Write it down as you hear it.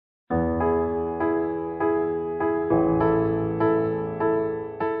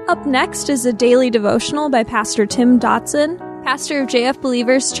Up next is a daily devotional by Pastor Tim Dotson, pastor of JF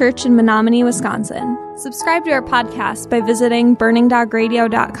Believers Church in Menominee, Wisconsin. Subscribe to our podcast by visiting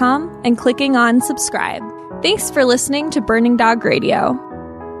burningdogradio.com and clicking on subscribe. Thanks for listening to Burning Dog Radio.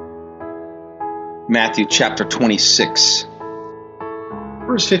 Matthew chapter 26.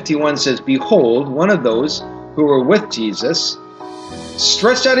 Verse 51 says, "Behold, one of those who were with Jesus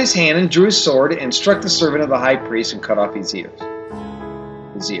stretched out his hand and drew his sword and struck the servant of the high priest and cut off his ear.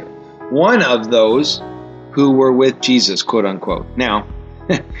 One of those who were with Jesus, quote unquote. Now,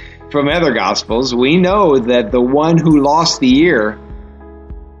 from other Gospels, we know that the one who lost the ear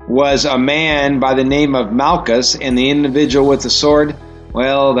was a man by the name of Malchus, and the individual with the sword,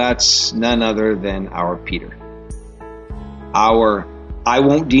 well, that's none other than our Peter. Our I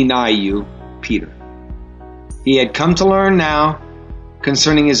won't deny you, Peter. He had come to learn now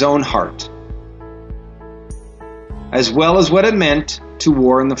concerning his own heart, as well as what it meant to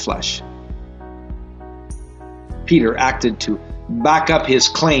war in the flesh. Peter acted to back up his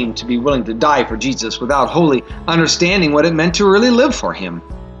claim to be willing to die for Jesus without wholly understanding what it meant to really live for him.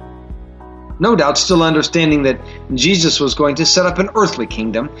 No doubt, still understanding that Jesus was going to set up an earthly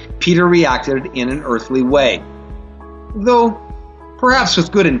kingdom, Peter reacted in an earthly way. Though, perhaps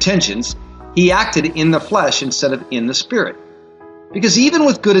with good intentions, he acted in the flesh instead of in the spirit. Because even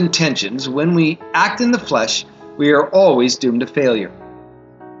with good intentions, when we act in the flesh, we are always doomed to failure.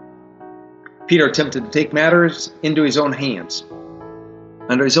 Peter attempted to take matters into his own hands,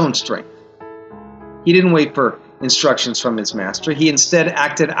 under his own strength. He didn't wait for instructions from his master. He instead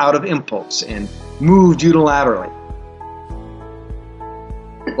acted out of impulse and moved unilaterally.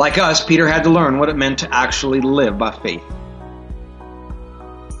 Like us, Peter had to learn what it meant to actually live by faith.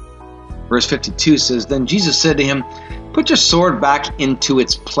 Verse 52 says, "Then Jesus said to him, 'Put your sword back into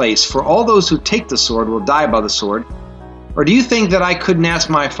its place, for all those who take the sword will die by the sword. Or do you think that I couldn't ask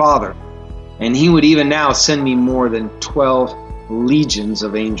my Father, and he would even now send me more than 12 legions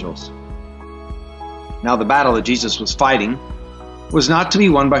of angels?'" Now the battle that Jesus was fighting was not to be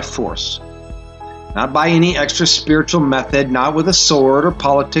won by force, not by any extra spiritual method, not with a sword or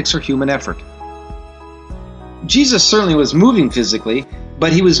politics or human effort. Jesus certainly was moving physically,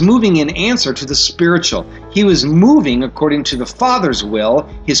 but he was moving in answer to the spiritual. He was moving according to the Father's will,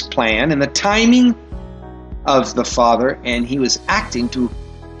 his plan, and the timing of the Father, and he was acting to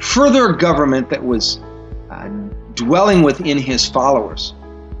further a government that was dwelling within his followers.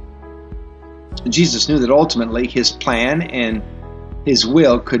 Jesus knew that ultimately his plan and his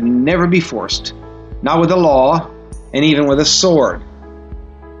will could never be forced, not with a law and even with a sword.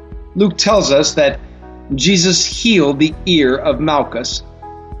 Luke tells us that Jesus healed the ear of Malchus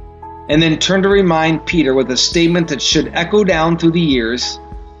and then turned to remind Peter with a statement that should echo down through the years,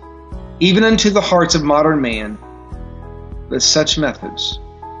 even unto the hearts of modern man, that such methods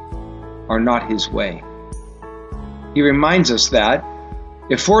are not his way. He reminds us that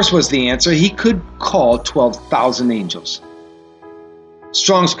if force was the answer, he could call 12,000 angels.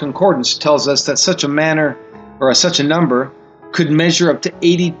 Strong's Concordance tells us that such a number could measure up to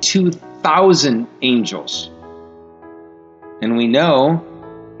 82,000 angels. And we know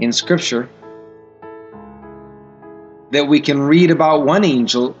in Scripture that we can read about one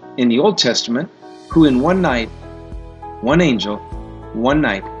angel in the Old Testament who in one night,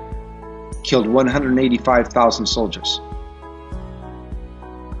 killed 185,000 soldiers.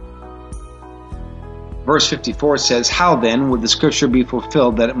 Verse 54 says, "How then would the Scripture be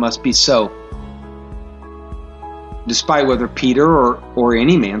fulfilled that it must be so?" Despite whether Peter or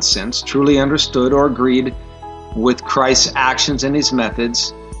any man since truly understood or agreed with Christ's actions and his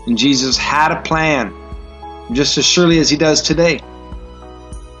methods, and Jesus had a plan, just as surely as he does today.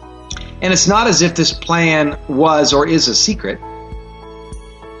 And it's not as if this plan was or is a secret.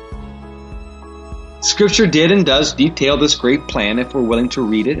 Scripture did and does detail this great plan if we're willing to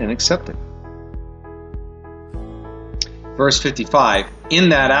read it and accept it. Verse 55, "In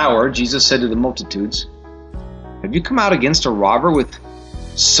that hour, Jesus said to the multitudes, 'Have you come out against a robber with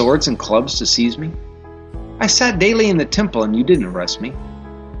swords and clubs to seize me? I sat daily in the temple and you didn't arrest me.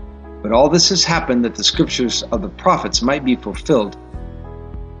 But all this has happened that the scriptures of the prophets might be fulfilled.'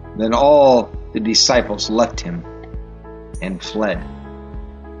 Then all the disciples left him and fled."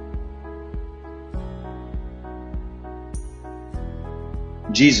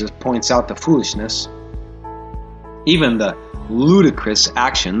 Jesus points out the foolishness, even the ludicrous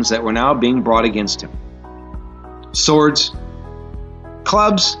actions that were now being brought against him. Swords,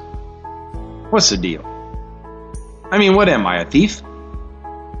 clubs, what's the deal? I mean, what am I, a thief?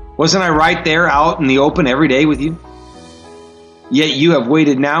 Wasn't I right there out in the open every day with you? Yet you have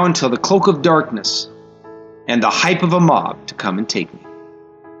waited now until the cloak of darkness and the hype of a mob to come and take me.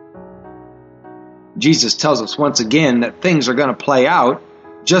 Jesus tells us once again that things are going to play out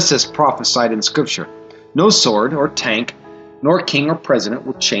just as prophesied in Scripture. No sword or tank, nor king or president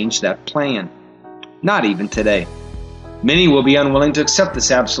will change that plan. Not even today. Many will be unwilling to accept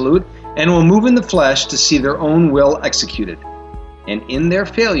this absolute and will move in the flesh to see their own will executed. And in their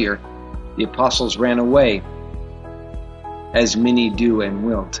failure, the apostles ran away, as many do and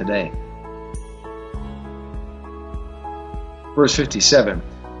will today. Verse 57,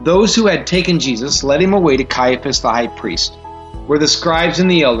 those who had taken Jesus led him away to Caiaphas the high priest, where the scribes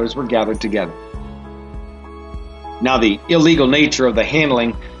and the elders were gathered together. Now the illegal nature of the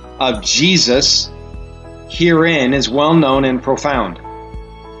handling of Jesus herein is well known and profound.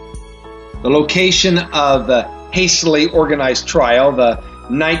 The location of the hastily organized trial, the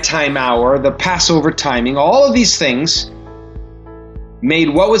nighttime hour, the Passover timing, all of these things made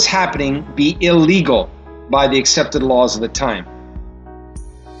what was happening be illegal by the accepted laws of the time.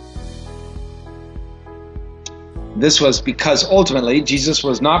 This was because ultimately Jesus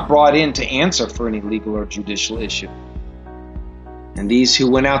was not brought in to answer for any legal or judicial issue. And these who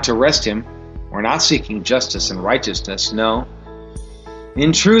went out to arrest him were not seeking justice and righteousness, no.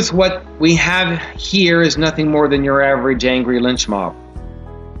 In truth, what we have here is nothing more than your average angry lynch mob.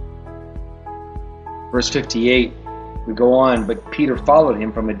 Verse 58, we go on, but Peter followed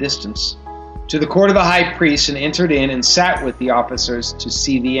him from a distance to the court of the high priest and entered in and sat with the officers to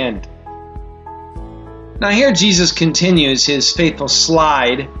see the end. Now here Jesus continues his faithful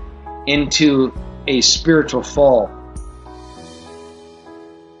slide into a spiritual fall.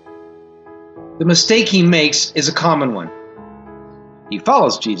 The mistake he makes is a common one. He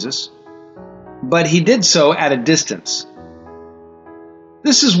follows Jesus, but he did so at a distance.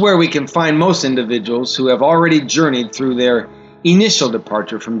 This is where we can find most individuals who have already journeyed through their initial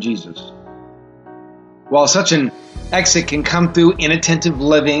departure from Jesus. While such an exit can come through inattentive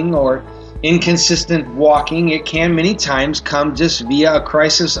living or inconsistent walking, it can many times come just via a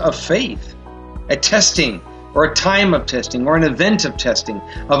crisis of faith, a testing or a time of testing or an event of testing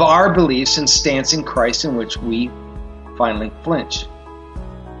of our beliefs and stance in Christ in which we finally flinch.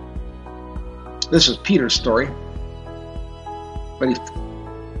 This was Peter's story, but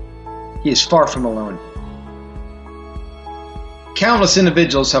he is far from alone. Countless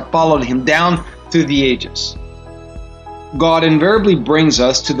individuals have followed him down through the ages. God invariably brings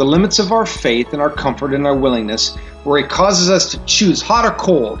us to the limits of our faith and our comfort and our willingness, where he causes us to choose hot or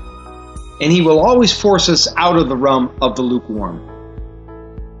cold, and he will always force us out of the realm of the lukewarm.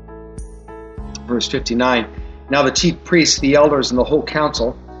 Verse 59, now the chief priests, the elders, and the whole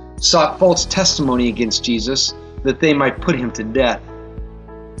council sought false testimony against Jesus, that they might put him to death.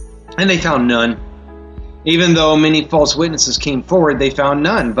 And they found none. Even though many false witnesses came forward, they found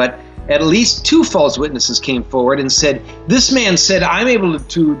none. But at least 2 false witnesses came forward and said, this man said, I'm able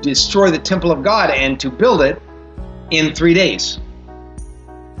to destroy the temple of God and to build it in 3 days.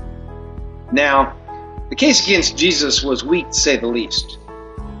 Now, the case against Jesus was weak, to say the least.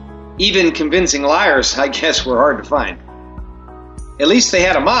 Even convincing liars, I guess, were hard to find. At least they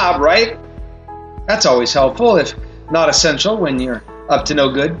had a mob, right? That's always helpful, if not essential, when you're up to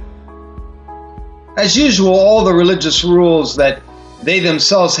no good. As usual, all the religious rules that they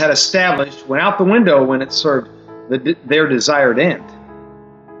themselves had established went out the window when it served their desired end.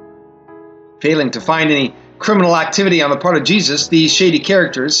 Failing to find any criminal activity on the part of Jesus, these shady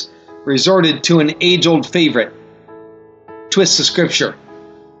characters resorted to an age-old favorite, twists of Scripture.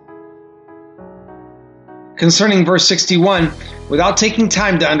 Concerning verse 61, without taking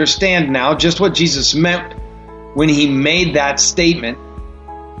time to understand now just what Jesus meant when he made that statement,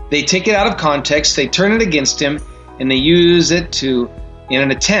 they take it out of context, they turn it against him, and they use it in an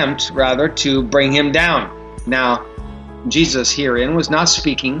attempt, to bring him down. Now, Jesus herein was not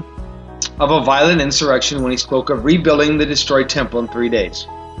speaking of a violent insurrection when he spoke of rebuilding the destroyed temple in 3 days.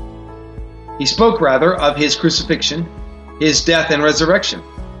 He spoke rather of his crucifixion, his death and resurrection.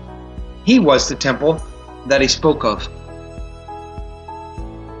 He was the temple that he spoke of.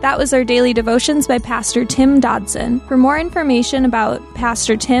 That was our daily devotions by Pastor Tim Dodson. For more information about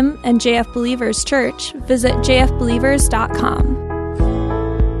Pastor Tim and JF Believers Church, visit jfbelievers.com.